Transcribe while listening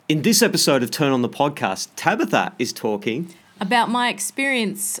In this episode of Turn On the Podcast, Tabitha is talking about my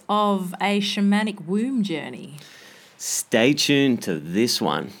experience of a shamanic womb journey. Stay tuned to this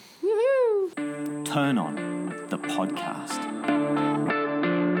one. Woohoo! Turn On the Podcast.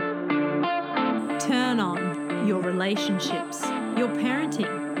 Turn on your relationships, your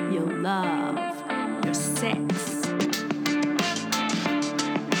parenting, your love, your sex.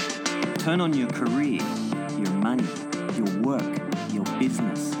 Turn on your career, your money, your work, your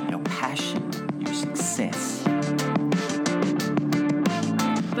business, your passion, your success.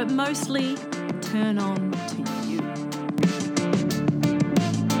 But mostly, turn on to you.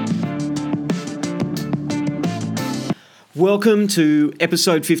 Welcome to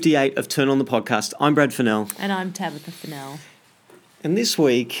episode 58 of Turn On the Podcast. I'm Brad Fennell. And I'm Tabitha Fennell. And this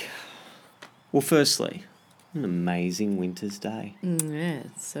week, well, firstly, an amazing winter's day. Yeah,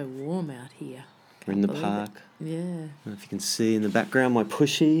 it's so warm out here. We're in the park. Yeah. I don't know if you can see in the background my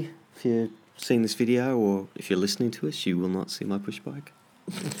pushy. If you're seeing this video or if you're listening to us, you will not see my push bike.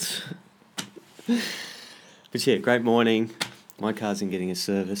 But yeah, great morning. My car's in getting a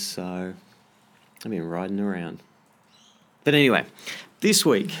service, so I've been riding around. But anyway, this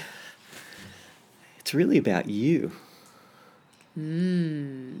week, it's really about you.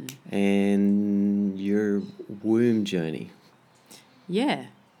 And your womb journey. Yeah.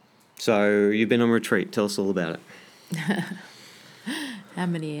 So you've been on retreat. Tell us all about it. How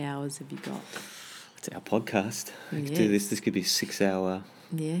many hours have you got? It's our podcast. I could do Yes. this. This could be a 6-hour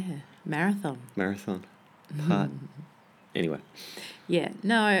Yeah. Marathon. part. Anyway. Yeah,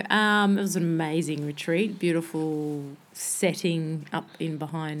 no, it was an amazing retreat, beautiful setting up in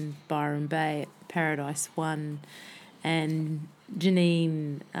behind Byron Bay at Paradise One, and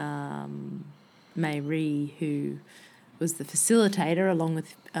Janine Mayrie, who was the facilitator along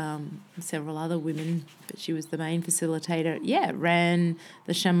with several other women, but she was the main facilitator, ran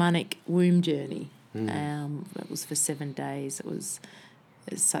the shamanic womb journey. It was for 7 days. It was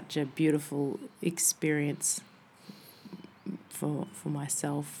such a beautiful experience for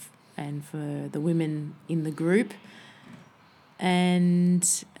myself and for the women in the group. And,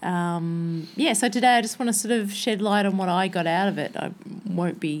 so today I just want to sort of shed light on what I got out of it. I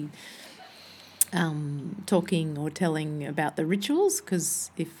won't be talking or telling about the rituals, because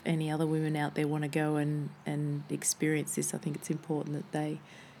if any other women out there want to go and experience this, I think it's important that they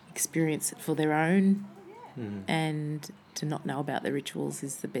experience it for their own. And to not know about the rituals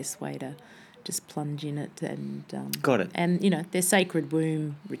is the best way to just plunge in it. And Got it. And they're sacred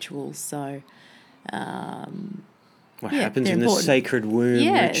womb rituals, so What happens in the important. sacred womb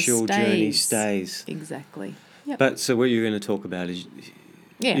ritual journey stays. stays. Exactly. Yep. But so what you're going to talk about is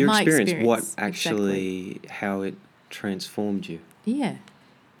your my experience. What exactly. actually, how it transformed you. Yeah,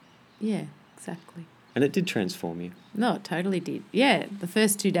 exactly. And it did transform you. No, it totally did. Yeah, the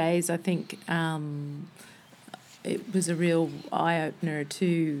first 2 days, I think it was a real eye-opener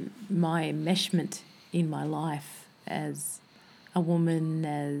to my enmeshment in my life as a woman,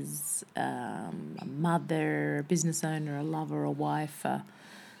 as a mother, a business owner, a lover, a wife,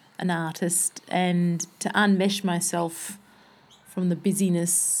 an artist, and to unmesh myself from the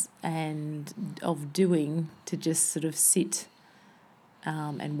busyness and of doing to just sort of sit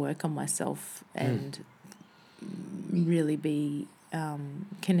and work on myself and really be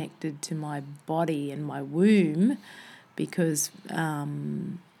connected to my body and my womb, because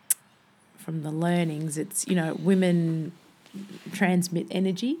from the learnings, it's, women transmit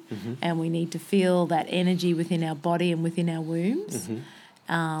energy, and we need to feel that energy within our body and within our wombs.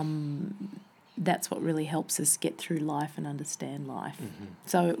 That's what really helps us get through life and understand life.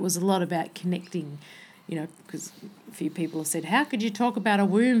 So it was a lot about connecting, because a few people have said, how could you talk about a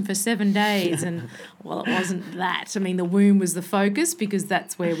womb for 7 days? And, well, it wasn't that. I mean, the womb was the focus, because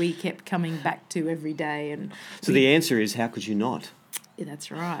that's where we kept coming back to every day. And So the answer is, how could you not? Yeah, that's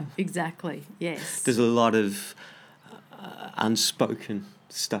right. Exactly. Yes. There's a lot of unspoken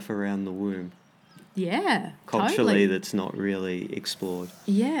stuff around the womb. Yeah, Culturally, totally. that's not really explored.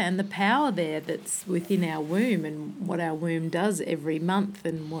 Yeah, and the power there that's within our womb, and what our womb does every month,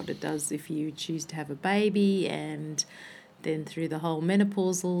 and what it does if you choose to have a baby, and then through the whole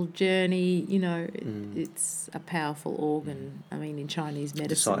menopausal journey, it's a powerful organ. I mean, in Chinese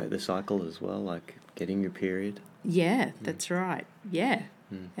medicine. The cycle as well, like getting your period. Yeah, that's right. Yeah.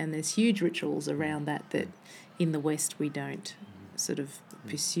 And there's huge rituals around that in the West we don't sort of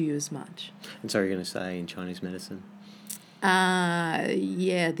pursue as much. And so you're going to say in Chinese medicine?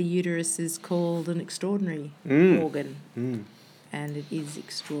 The uterus is called an extraordinary organ, and it is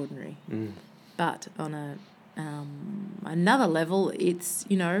extraordinary. But on a another level, it's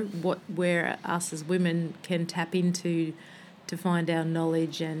where us as women can tap into to find our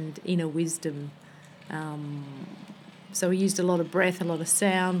knowledge and inner wisdom. So we used a lot of breath, a lot of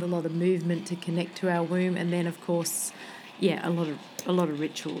sound, a lot of movement to connect to our womb, and then of course, a lot of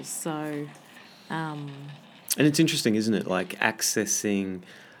rituals. So, and it's interesting, isn't it? Like accessing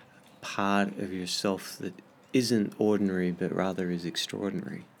part of yourself that isn't ordinary, but rather is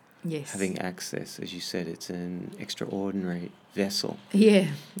extraordinary. yes, Having access, as you said, it's an extraordinary vessel. yeah.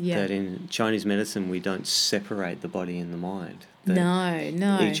 That in Chinese medicine we don't separate the body and the mind. That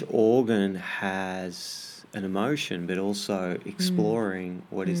No. each organ has an emotion, but also exploring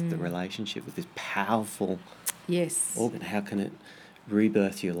what is the relationship with this powerful Yes. organ. How can it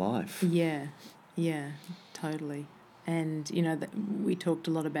rebirth your life? Yeah, totally. And we talked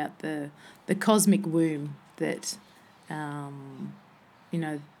a lot about the cosmic womb that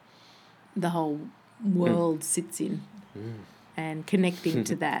the whole world sits in, and connecting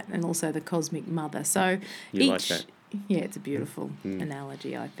to that, and also the cosmic mother. So You like that? Yeah, it's a beautiful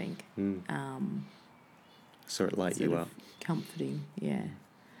analogy, I think. Sort of light you up. Comforting,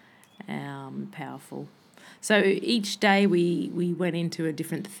 powerful. So each day we went into a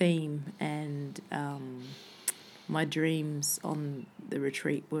different theme, and my dreams on the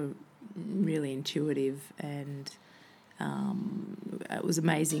retreat were really intuitive, and it was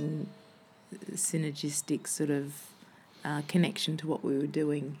amazing synergistic sort of connection to what we were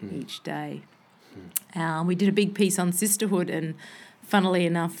doing each day. We did a big piece on sisterhood, and funnily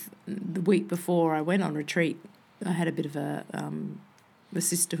enough, the week before I went on retreat, I had a bit of a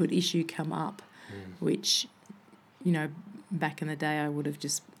sisterhood issue come up, which, back in the day I would have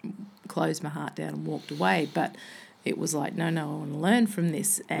just closed my heart down and walked away. But it was like, no, I want to learn from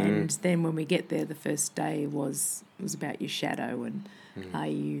this. And then when we get there, the first day was about your shadow, and are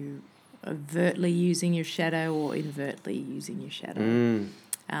you overtly using your shadow or invertly using your shadow?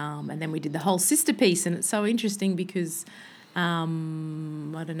 And then we did the whole sister piece, and it's so interesting because I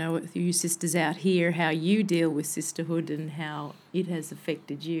don't know with you sisters out here how you deal with sisterhood and how it has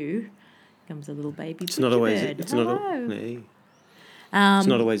affected you. Comes a little baby. It's not always. It's not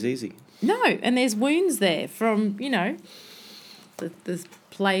always easy. No, and there's wounds there from the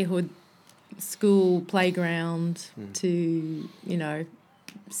playhood, school, playground to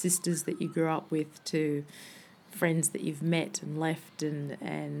sisters that you grew up with, to friends that you've met and left,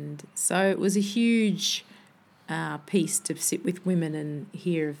 and so it was a huge piece to sit with women and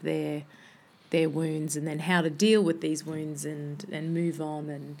hear of their wounds, and then how to deal with these wounds and move on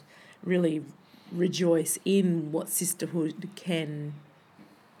and really rejoice in what sisterhood can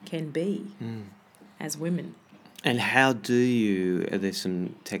be as women. And how do you? Are there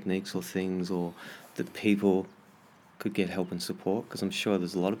some techniques or things or that people could get help and support? Because I'm sure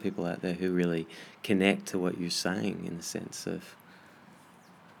there's a lot of people out there who really connect to what you're saying in the sense of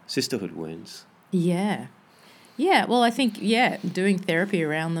sisterhood wounds. Yeah. Well, I think doing therapy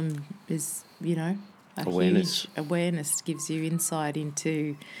around them is Awareness. Huge awareness, gives you insight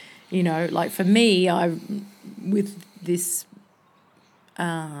into, like for me, I with this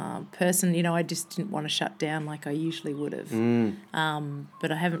person, I just didn't want to shut down like I usually would have.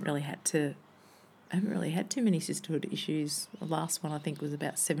 But I haven't really had too many sisterhood issues. The last one I think was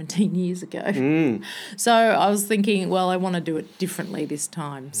about 17 years ago. So I was thinking, well, I want to do it differently this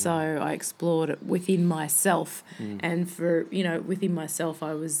time. So I explored it within myself, and for within myself,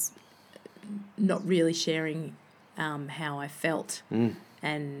 I was not really sharing how I felt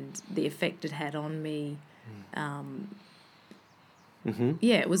and the effect it had on me.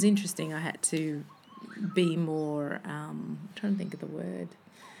 It was interesting. I had to be more. I'm trying to think of the word.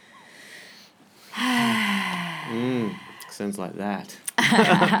 Sounds like that.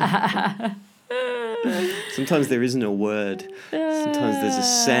 Sometimes there isn't a word. Sometimes there's a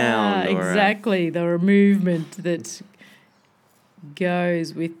sound. Exactly. There a movement that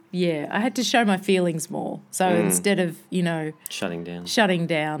goes with, I had to show my feelings more. So instead of, shutting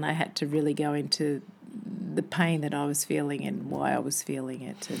down, I had to really go into the pain that I was feeling and why I was feeling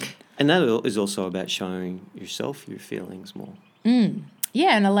it. And that is also about showing yourself your feelings more.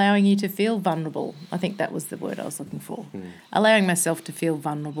 Yeah, and allowing you to feel vulnerable. I think that was the word I was looking for. Allowing myself to feel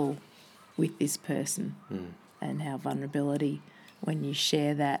vulnerable with this person, and how vulnerability, when you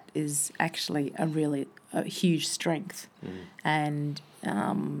share that, is actually a huge strength. And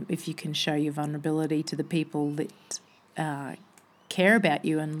if you can show your vulnerability to the people that care about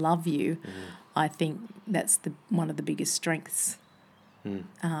you and love you, I think that's one of the biggest strengths in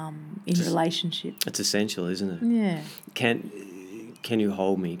relationship. It's essential, isn't it? Yeah. Can you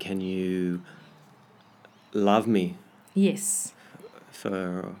hold me? Can you love me? Yes.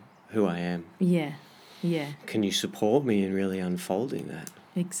 For who I am? Yeah. Can you support me in really unfolding that?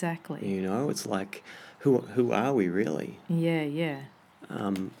 Exactly. It's like who are we really? Yeah, yeah.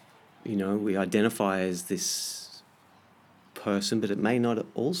 You know, we identify as this person, but it may not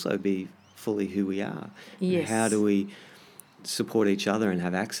also be fully who we are. Yes. And how do we support each other and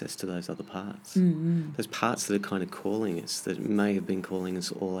have access to those other parts? Mm-hmm. Those parts that are kind of calling us, that may have been calling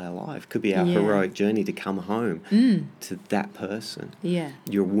us all our life. Could be our Yeah. heroic journey to come home to that person. Yeah.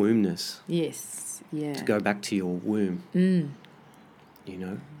 Your wombness. Yes. Yeah. To go back to your womb. You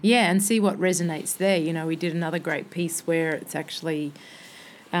know? Yeah, and see what resonates there. You know, we did another great piece where it's actually,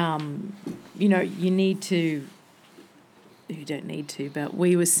 you know, you don't need to, but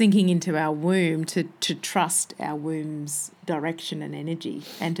we were sinking into our womb to trust our womb's direction and energy,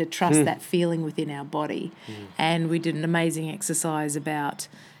 and to trust that feeling within our body. And we did an amazing exercise about,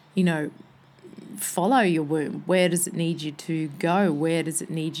 you know, follow your womb. Where does it need you to go? Where does it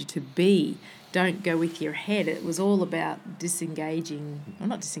need you to be? Don't go with your head. It was all about disengaging, or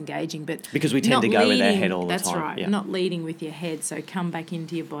not disengaging, but because we tend to go with our head all the that's time. That's right. Yeah. Not leading with your head. So come back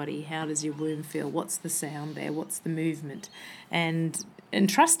into your body. How does your womb feel? What's the sound there? What's the movement? And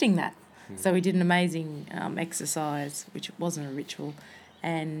trusting that. So we did an amazing exercise, which wasn't a ritual,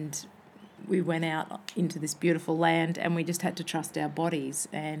 and we went out into this beautiful land, and we just had to trust our bodies.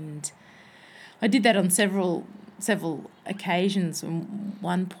 And I did that on several occasions. At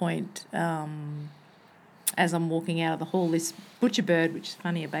one point, as I'm walking out of the hall, this butcher bird, which is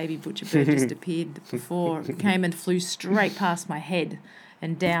funny, a baby butcher bird just appeared before, came and flew straight past my head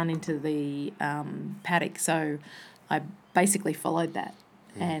and down into the paddock. So I basically followed that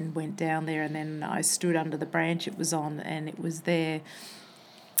and went down there, and then I stood under the branch it was on, and it was there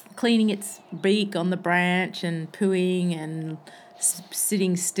cleaning its beak on the branch and pooing and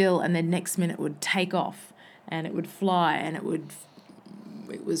sitting still, and then next minute it would take off and it would fly, and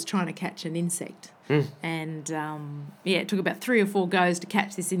it was trying to catch an insect. And it took about 3 or 4 goes to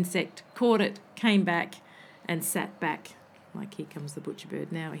catch this insect, caught it, came back and sat back. Like, here comes the butcher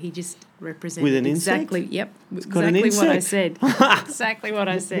bird now. He just represented with an exactly, insect? yep, It's got an exactly what I insect. said. Exactly what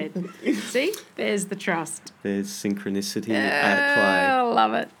I said. See, there's the trust. There's synchronicity at play. I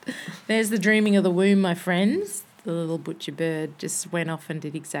love it. There's the dreaming of the womb, my friends. The little butcher bird just went off and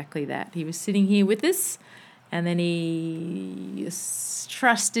did exactly that. He was sitting here with us, and then he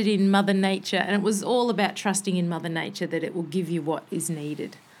trusted in Mother Nature, and it was all about trusting in Mother Nature that it will give you what is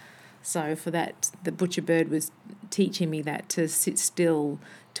needed. So for that, the butcher bird was teaching me that, to sit still,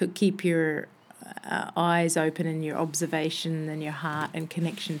 to keep your eyes open and your observation and your heart and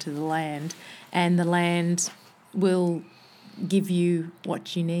connection to the land, and the land will give you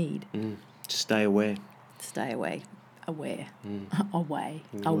what you need. Stay aware. Stay away, aware,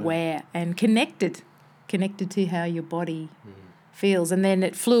 aware, and connected to how your body feels. And then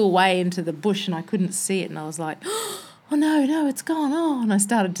it flew away into the bush, and I couldn't see it, and I was like, oh no, it's gone. Oh, and I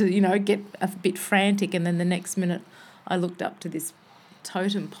started to, get a bit frantic, and then the next minute I looked up to this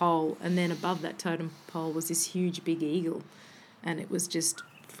totem pole, and then above that totem pole was this huge big eagle, and it was just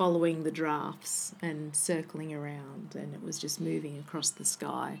following the drafts and circling around, and it was just moving across the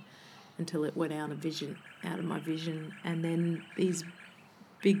sky until it went out of my vision, and then these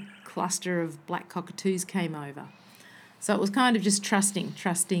big cluster of black cockatoos came over. So it was kind of just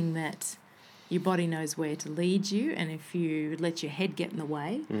trusting that your body knows where to lead you, and if you let your head get in the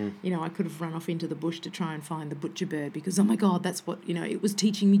way, I could have run off into the bush to try and find the butcher bird because, oh my God, that's what, it was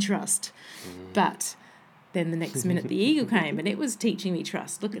teaching me trust. But then the next minute the eagle came and it was teaching me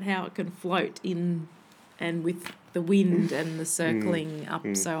trust. Look at how it can float in and with the wind and the circling up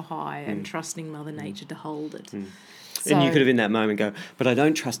so high and trusting Mother Nature to hold it. So, and you could have in that moment go, but I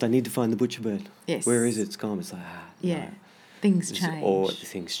don't trust, I need to find the butcher bird. Yes. Where is it? It's gone. It's like, yeah. No. Things change. Or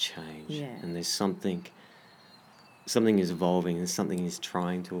things change. Yeah. And there's something is evolving and something is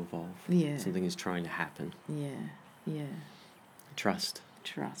trying to evolve. Yeah. Something is trying to happen. Yeah. Trust.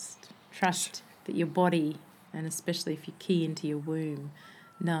 Trust that your body, and especially if you key into your womb,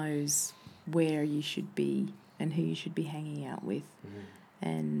 knows where you should be and who you should be hanging out with.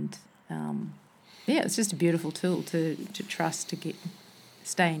 And it's just a beautiful tool to trust, to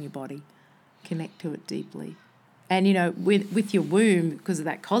stay in your body, connect to it deeply. And, with your womb, because of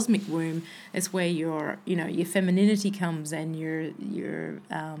that cosmic womb, it's where your femininity comes and your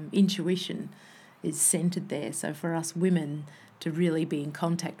intuition is centered there. So for us women to really be in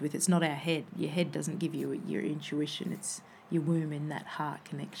contact with, it's not our head. Your head doesn't give you your intuition. It's your womb in that heart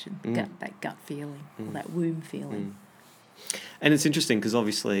connection, that gut feeling, or that womb feeling. And it's interesting because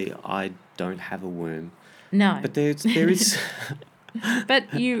obviously I don't have a womb. No. But there is...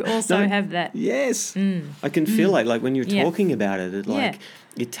 But you also have that. Yes. I can feel like when you're talking about it,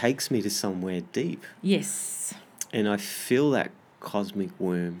 it takes me to somewhere deep. Yes. And I feel that cosmic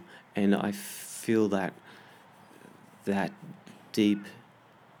womb, and I feel that deep.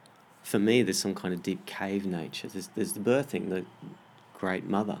 For me, there's some kind of deep cave nature. There's the birthing, the great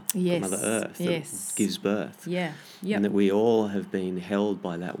mother, Yes. Mother Earth, Yes. that gives birth. Yeah. Yep. And that we all have been held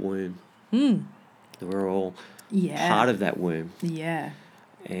by that womb. Mm. That we're all Yeah. part of that womb. Yeah.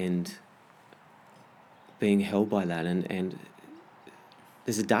 And being held by that. And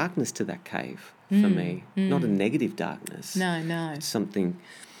there's a darkness to that cave for me. Not a negative darkness. No, no. It's something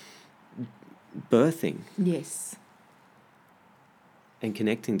birthing Yes. and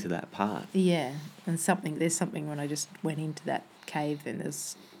connecting to that part. Yeah. And there's something when I just went into that cave and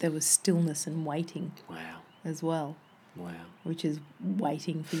there was stillness and waiting Wow. as well, Wow. which is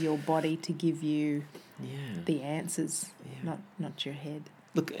waiting for your body to give you Yeah. the answers, Yeah. not your head.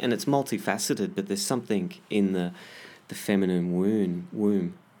 Look, and it's multifaceted, but there's something in the feminine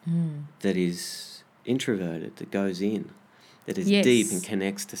womb that is introverted, that goes in, that is Yes. deep and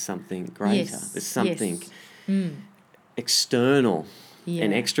connects to something greater. Yes. There's something Yes. external Yeah.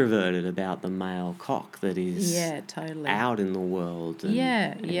 and extroverted about the male cock that is totally out in the world. And,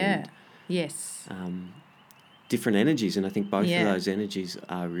 yes. different energies, and I think both Yeah. of those energies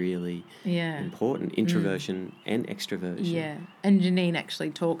are really important, introversion and extroversion. Yeah, and Janine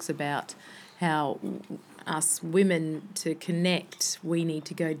actually talks about how us women, to connect, we need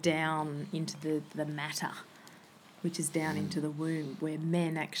to go down into the matter, which is down into the womb, where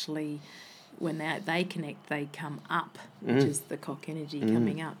men actually, when they connect, they come up, which is the cock energy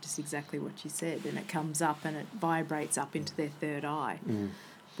coming up, just exactly what you said, and it comes up and it vibrates up into their third eye.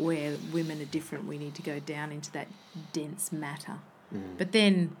 Where women are different, we need to go down into that dense matter. But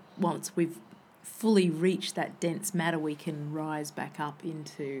then once we've fully reached that dense matter, we can rise back up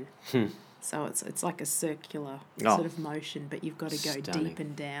into... So it's like a circular sort of motion, but you've got to go Stunning. deep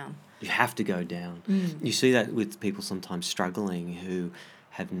and down. You have to go down. You see that with people sometimes struggling who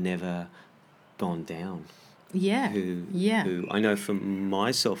have never gone down. Yeah, Who I know for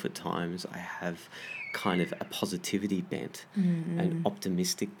myself at times I have kind of a positivity bent, an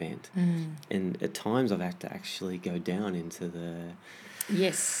optimistic bent. And at times I've had to actually go down into the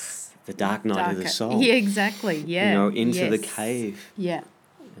dark night of the soul. Yeah, exactly, yeah. Into the cave. Yeah.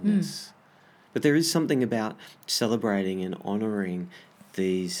 But there is something about celebrating and honouring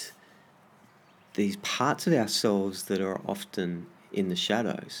these parts of ourselves that are often in the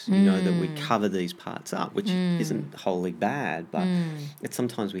shadows, that we cover these parts up, which isn't wholly bad, but it's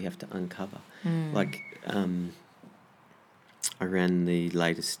sometimes we have to uncover. Like, I ran the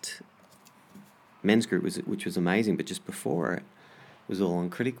latest men's group, which was amazing, but just before it was all on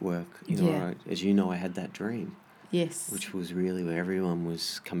critic work. As you know, I had that dream. Yes. Which was really where everyone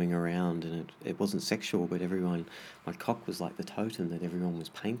was coming around, and it wasn't sexual, but my cock was like the totem that everyone was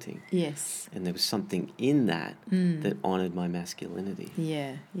painting. Yes. And there was something in that that honoured my masculinity.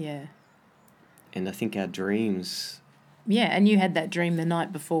 Yeah, yeah. And I think our dreams... Yeah, and you had that dream the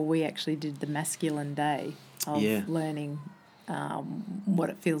night before we actually did the masculine day of learning what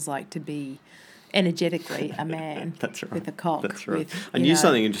it feels like to be energetically a man. That's right. With a cock. That's right. I knew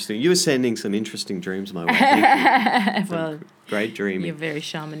something interesting. You were sending some interesting dreams my way. Thank you. Well, great dreaming. You're very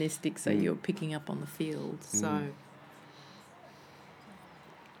shamanistic, so you're picking up on the field. So,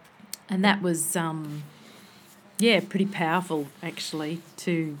 and that was pretty powerful actually,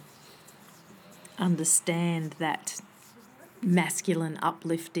 to understand that masculine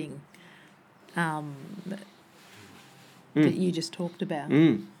uplifting that you just talked about.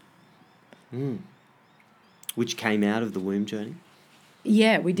 Which came out of the womb journey?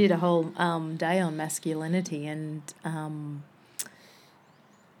 Yeah, we did a whole day on masculinity, and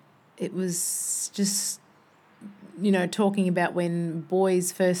it was just, talking about when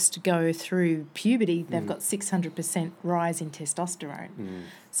boys first go through puberty, they've got 600% rise in testosterone.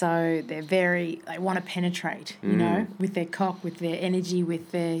 So they want to penetrate, with their cock, with their energy,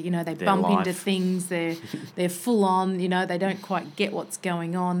 with their, they bump into things, they're full on, they don't quite get what's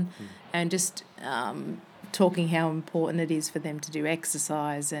going on. And just talking how important it is for them to do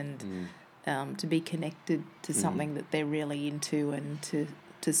exercise and to be connected to something that they're really into, and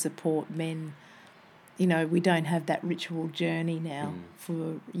to support men. We don't have that ritual journey now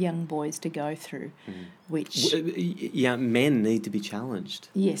for young boys to go through, which... men need to be challenged.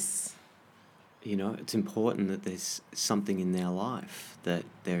 Yes. It's important that there's something in their life, that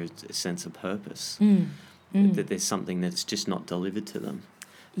there's a sense of purpose, that there's something that's just not delivered to them.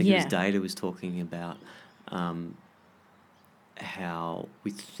 I think it was Data was talking about how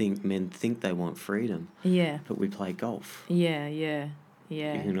men think they want freedom, but we play golf. Yeah.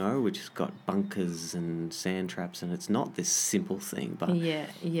 Which has got bunkers and sand traps, and it's not this simple thing, but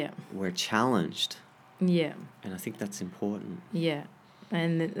we're challenged. Yeah. And I think that's important. Yeah.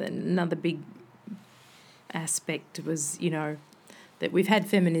 And another big aspect was, that we've had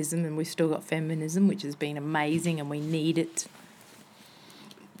feminism and we've still got feminism, which has been amazing, and we need it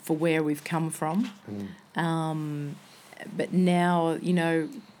for where we've come from. But now,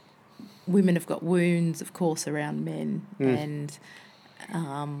 women have got wounds, of course, around men, and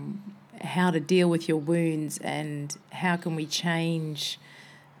how to deal with your wounds and how can we change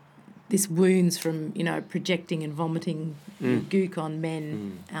this wounds from, projecting and vomiting gook on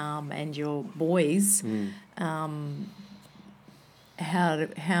men and your boys.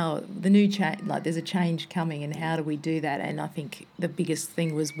 How the new change, like there's a change coming, and how do we do that? And I think the biggest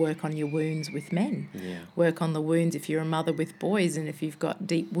thing was work on your wounds with men. Yeah. Work on the wounds if you're a mother with boys, and if you've got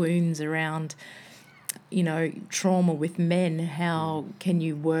deep wounds around, trauma with men, how can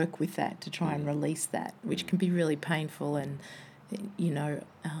you work with that to try and release that, which can be really painful and,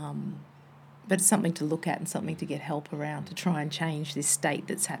 but it's something to look at and something to get help around to try and change this state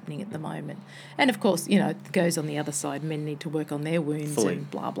that's happening at the moment. And, of course, it goes on the other side. Men need to work on their wounds and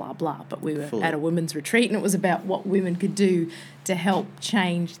blah, blah, blah. But we were at a women's retreat and it was about what women could do to help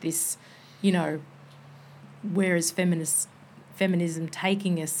change this, where is feminism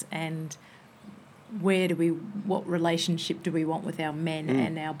taking us, and what relationship do we want with our men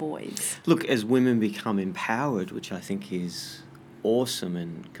and our boys? Look, as women become empowered, which I think is awesome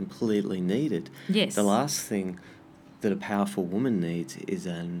and completely needed. Yes. The last thing that a powerful woman needs is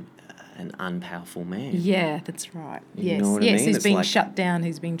an unpowerful man. Yeah, that's right. You know what I mean? Who's It's being like, shut down,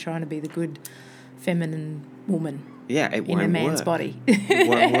 who's been trying to be the good feminine woman. Yeah, it won't in a man's work. body. It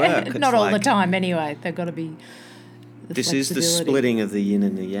won't work. Not all the time anyway. They've got to be this is the splitting of the yin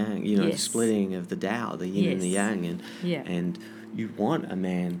and the yang, the Yes. splitting of the Tao, the yin and the Yes. yang, and you want a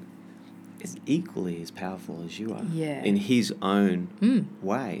man is equally as powerful as you are in his own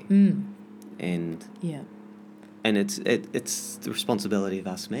way, and it's the responsibility of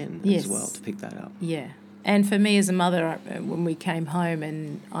us men as well to pick that up. Yeah, and for me as a mother, when we came home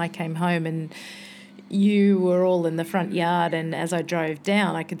and I came home and you were all in the front yard, and as I drove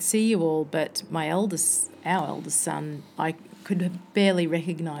down, I could see you all, but our eldest son, I could barely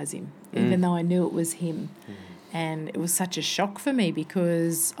recognise him, even though I knew it was him. And it was such a shock for me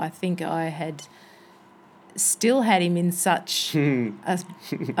because I think I had still had him in such a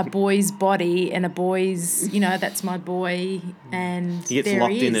boy's body and a boy's, that's my boy. And he gets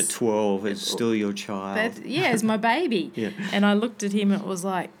locked in at 12. It's still your child. It's my baby. Yeah. And I looked at him and it was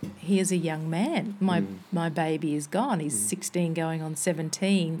like, he is a young man. My baby is gone. He's 16 going on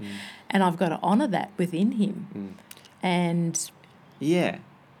 17. And I've got to honour that within him. And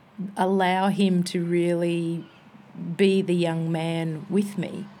allow him to really be the young man with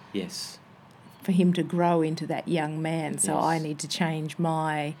me. Yes. For him to grow into that young man. So I need to change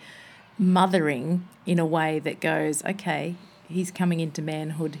my mothering in a way that goes, okay, he's coming into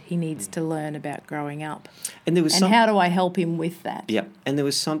manhood. He needs to learn about growing up. And there was how do I help him with that? Yeah. And there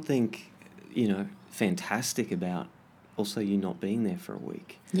was something, fantastic about also you not being there for a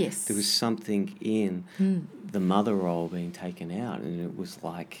week. Yes. There was something in the mother role being taken out, and it was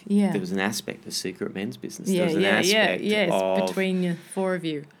like there was an aspect of Secret Men's Business. There was an aspect of, between the four of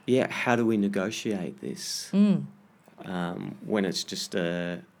you. Yeah, how do we negotiate this when it's just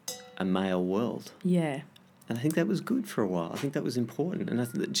a male world? Yeah. And I think that was good for a while. I think that was important. And I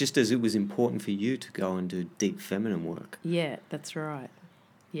think that just as it was important for you to go and do deep feminine work. Yeah, that's right.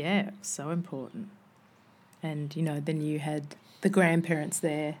 Yeah, it was so important. And, then you had the grandparents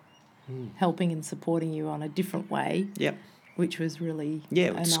there helping and supporting you on a different way. Yep. Which was really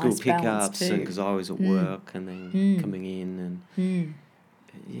with a school nice pickups, because I was at work and then coming in, and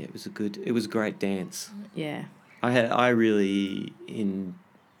it was a great dance. Yeah. I really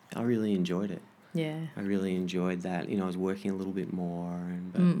enjoyed it. Yeah. I really enjoyed that. I was working a little bit more,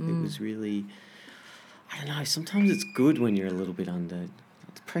 but it was really, I don't know, sometimes it's good when you're a little bit under.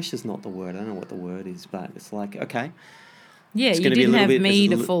 Pressure's not the word. I don't know what the word is, but it's like, okay. Yeah, you didn't have me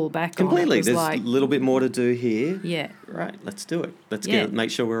to fall back completely. on. There's a little bit more to do here. Yeah. Right, let's do it. Let's make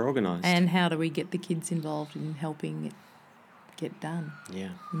sure we're organised. And how do we get the kids involved in helping it get done? Yeah.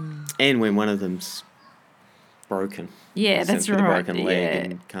 And when one of them's broken. Yeah, that's right. With a broken leg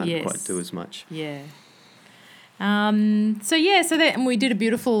and can't quite do as much. Yeah. And we did a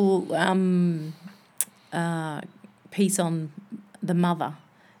beautiful piece on the mother.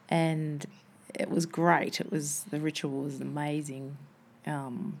 And it was great. The ritual was amazing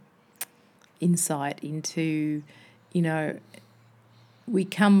insight into, we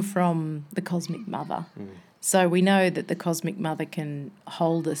come from the cosmic mother. So we know that the cosmic mother can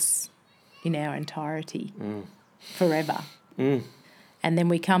hold us in our entirety forever. And then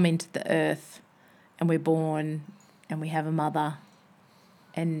we come into the earth and we're born and we have a mother.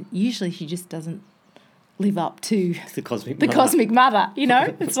 And usually she just doesn't live up to The cosmic the mother. cosmic mother, you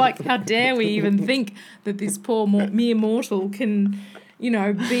know? It's like, how dare we even think that this poor mere mortal can, you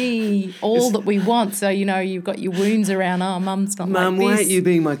know, be all that we want. So, you know, you've got your wounds around, mum's not Mum, like why this. aren't you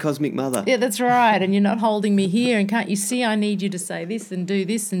being my cosmic mother? Yeah, that's right. And you're not holding me here. And can't you see I need you to say this and do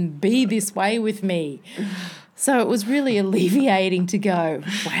this and be this way with me? So it was really alleviating to go,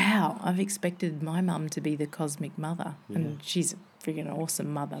 wow, I've expected my mum to be the cosmic mother. Yeah. And she's a freaking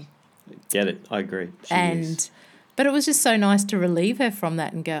awesome mother. Get it? I agree. She is. But it was just so nice to relieve her from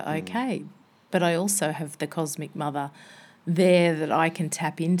that and go, okay, but I also have the cosmic mother there that I can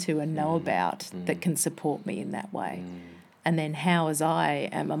tap into and know about that can support me in that way. And then how, as I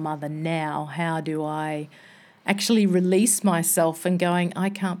am a mother now, how do I actually release myself and going, I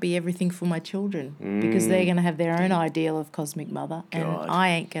can't be everything for my children because they're going to have their own ideal of cosmic mother and God. I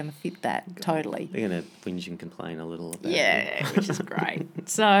ain't going to fit that totally. They're going to whinge and complain a little about it. Yeah, which is great.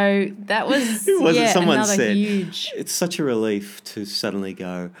 So that was, Who was it? Someone another said, huge... it's such a relief to suddenly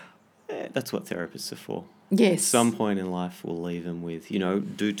go, that's what therapists are for. Yes. At some point in life, we'll leave them with, you know,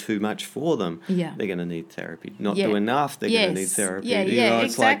 do too much for them. Yeah. They're going to need therapy. Not Yeah. do enough, they're going to need Yes. therapy. Yeah, You yeah, know,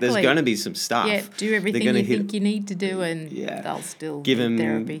 it's like there's exactly. going to be some stuff. Yeah, do everything gonna you think you need to do and Yeah. they'll still Give need them,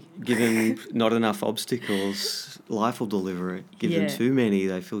 therapy. give them not enough obstacles, life will deliver it. Give them Yeah. too many,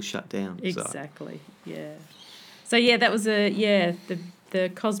 they feel shut down. Exactly, yeah. So, yeah, that was the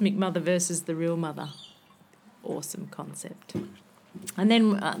cosmic mother versus the real mother. Awesome concept. And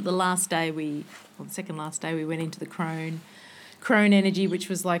then the second last day, we went into the crone energy, which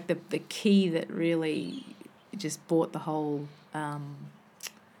was like the key that really just brought the whole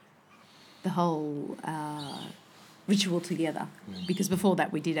ritual together. Because before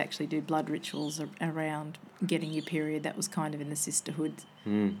that, we did actually do blood rituals around getting your period. That was kind of in the sisterhood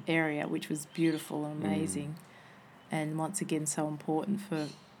area, which was beautiful and amazing. And once again, so important for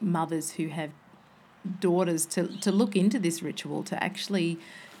mothers who have daughters to look into this ritual, to actually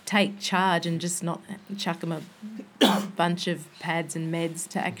take charge and just not chuck them a bunch of pads and meds,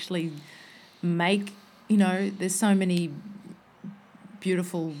 to actually make, you know, there's so many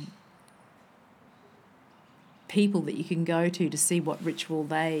beautiful people that you can go to see what ritual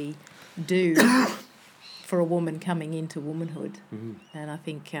they do for a woman coming into womanhood. And I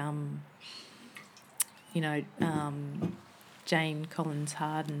think, Jane Collins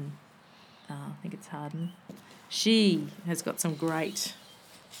Harden, I think it's Harden, she has got some great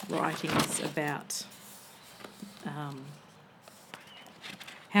writings about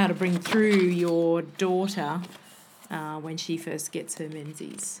how to bring through your daughter when she first gets her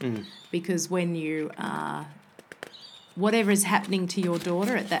menses. Because when you are, whatever is happening to your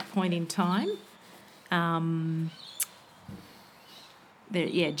daughter at that point in time,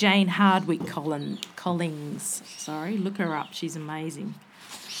 Jane Hardwick Collins, look her up, she's amazing.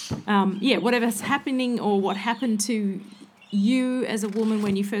 Whatever's happening or what happened to you as a woman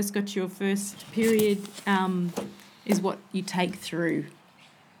when you first got your first period is what you take through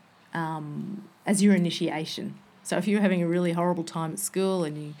as your initiation. So if you're having a really horrible time at school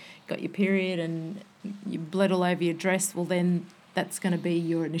and you got your period and you bled all over your dress, well then that's going to be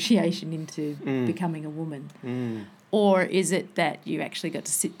your initiation into becoming a woman. Or is it that you actually got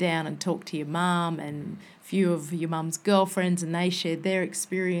to sit down and talk to your mum and a few of your mum's girlfriends and they shared their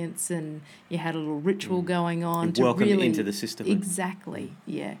experience and you had a little ritual going on to welcome really... into the sisterhood. Exactly,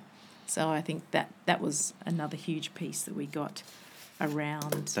 yeah. So I think that was another huge piece that we got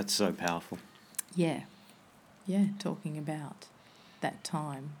around... That's so powerful. Yeah, talking about that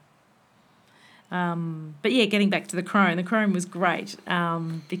time. Getting back to the crone was great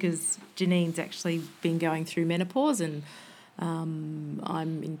because Janine's actually been going through menopause and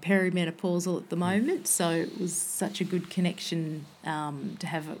I'm in perimenopausal at the moment, so it was such a good connection to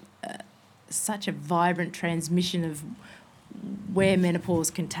have such a vibrant transmission of where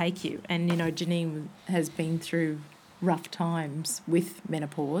menopause can take you. And, you know, Janine has been through rough times with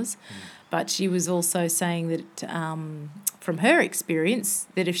menopause, but she was also saying that from her experience,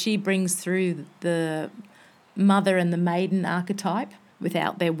 that if she brings through the mother and the maiden archetype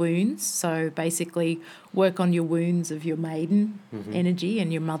without their wounds, so basically work on your wounds of your maiden energy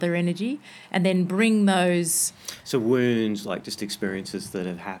and your mother energy, and then bring those... So wounds, like just experiences that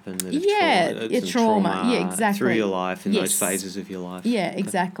have happened, that have trauma. Yeah, exactly. Through your life, in those phases of your life. Yeah,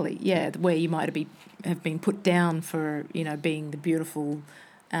 exactly. Yeah, where you might have been put down for, you know, being the beautiful...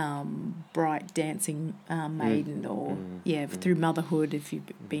 bright dancing maiden, or through motherhood, if you're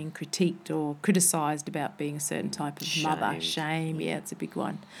being critiqued or criticised about being a certain type of mother. Shame, it's a big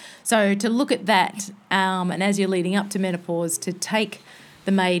one. So to look at that, and as you're leading up to menopause, to take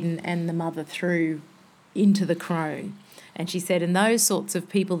the maiden and the mother through into the crone, And she said, and those sorts of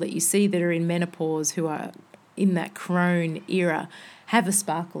people that you see that are in menopause who are in that crone era have a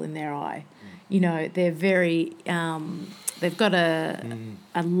sparkle in their eye. You know, they're very, they've got a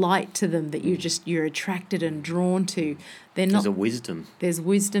light to them that you're attracted and drawn to. There's a wisdom. There's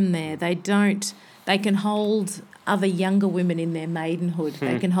wisdom there. They can hold other younger women in their maidenhood.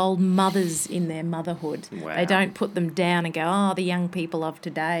 They can hold mothers in their motherhood. Wow. They don't put them down and go, oh, the young people of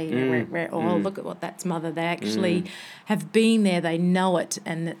today, or look at what that's mother. They actually have been there, they know it,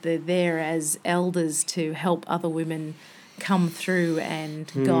 and that they're there as elders to help other women come through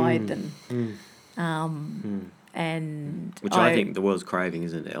and guide them. And which I think the world's craving,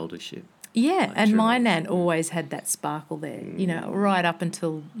 isn't it? Eldership. Yeah, and my nan always had that sparkle there, you know, right up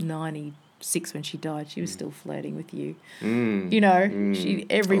until 96 when she died. She was still flirting with you. You know, she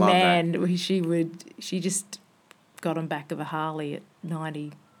just got on back of a Harley at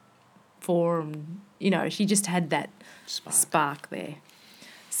 94 and, you know, she just had that spark there.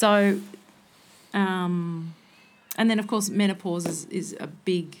 So, and then, of course, menopause is a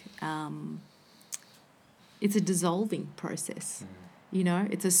big, it's a dissolving process. You know,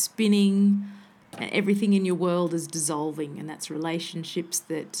 it's a spinning, and everything in your world is dissolving, and that's relationships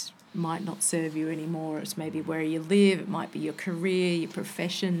that might not serve you anymore. It's maybe where you live, it might be your career, your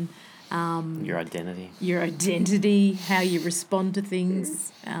profession. Your identity. How you respond to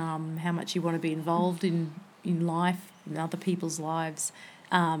things, how much you want to be involved in life, in other people's lives.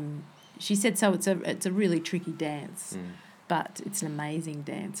 She said so it's a really tricky dance, but it's an amazing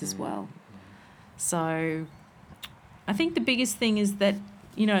dance as well. So I think the biggest thing is that,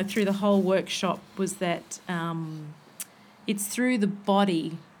 you know, through the whole workshop was that it's through the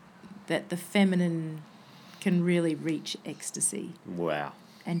body that the feminine can really reach ecstasy. Wow.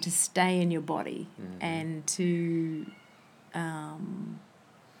 And to stay in your body and to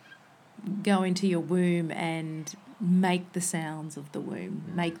go into your womb and make the sounds of the womb,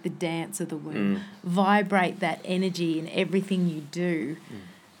 make the dance of the womb, vibrate that energy in everything you do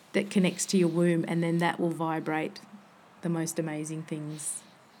that connects to your womb, and then that will vibrate the most amazing things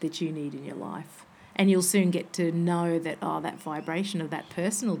that you need in your life. And you'll soon get to know that, that vibration of that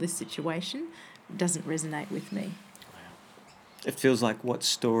person or this situation doesn't resonate with me. It feels like, what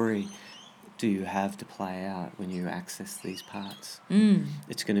story do you have to play out when you access these parts?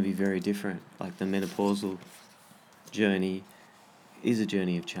 It's going to be very different. Like the menopausal journey is a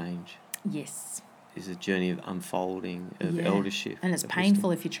journey of change. Yes. Is a journey of unfolding, of eldership. And it's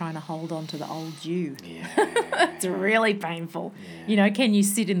painful if you're trying to hold on to the old you. Yeah. It's really painful. Yeah. You know, can you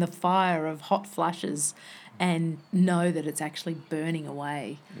sit in the fire of hot flushes and know that it's actually burning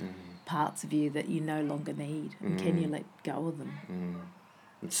away parts of you that you no longer need? And can you let go of them?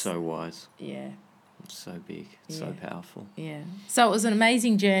 It's so wise. Yeah. It's so big. It's so powerful. Yeah. So it was an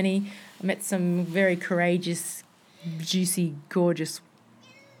amazing journey. I met some very courageous, juicy, gorgeous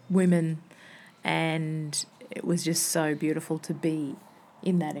women, and it was just so beautiful to be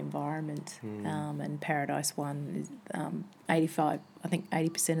in that environment. And Paradise One is 85. I think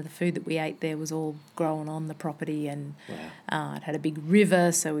 80% of the food that we ate there was all grown on the property, and it had a big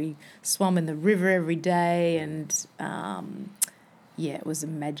river, so we swam in the river every day, and it was a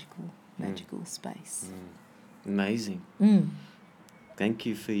magical space. Amazing. Thank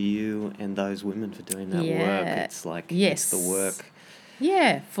you for you and those women for doing that work. It's like it's the work.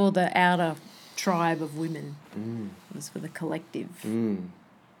 Yeah, for the outer tribe of women. It was for the collective.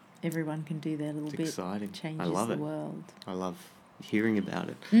 Everyone can do their little bit. Exciting. Changes I love the it. world. I love hearing about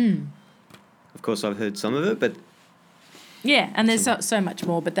it. Of course, I've heard some of it, but and there's so much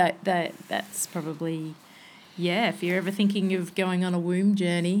more. But that's probably. Yeah, if you're ever thinking of going on a womb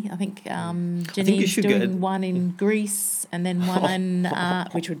journey, I think Janine's doing one in Greece and then one in,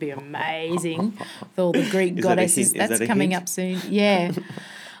 which would be amazing, with all the Greek goddesses. That's coming up soon. Yeah.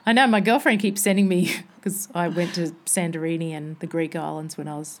 I know, my girlfriend keeps sending me, because I went to Santorini and the Greek islands when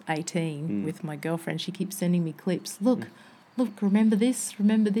I was 18 with my girlfriend. She keeps sending me clips. Look, remember this?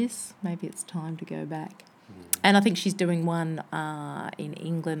 Maybe it's time to go back. And I think she's doing one in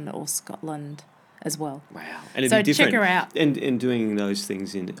England or Scotland as well. Wow. And so check her out. And doing those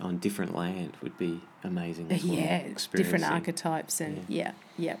things on different land would be amazing as well. Yeah, different archetypes and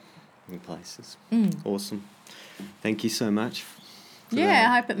New places. Awesome. Thank you so much.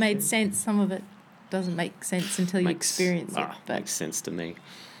 I hope it made sense. Some of it doesn't make sense until you experience it. But makes sense to me.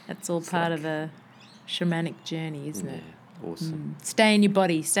 That's all part of a shamanic journey, isn't it? Awesome. Stay in your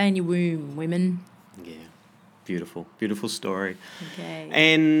body, stay in your womb, women. Yeah. Beautiful. Beautiful story. Okay.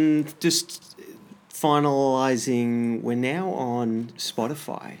 And just finalising, we're now on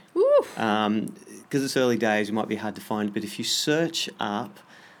Spotify. Because it's early days, it might be hard to find, but if you search up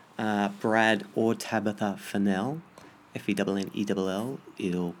Brad or Tabitha Fennell, FENNELL,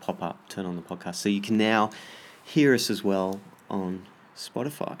 it'll pop up, turn on the podcast. So you can now hear us as well on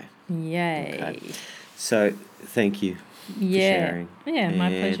Spotify. Yay. Okay. So thank you for Yeah. sharing. Yeah, my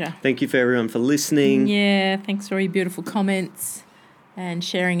And pleasure. thank you for everyone for listening. Yeah, thanks for all your beautiful comments and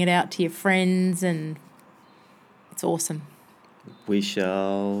sharing it out to your friends, and it's awesome. We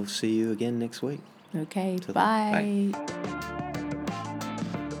shall see you again next week. Okay, Till then, bye.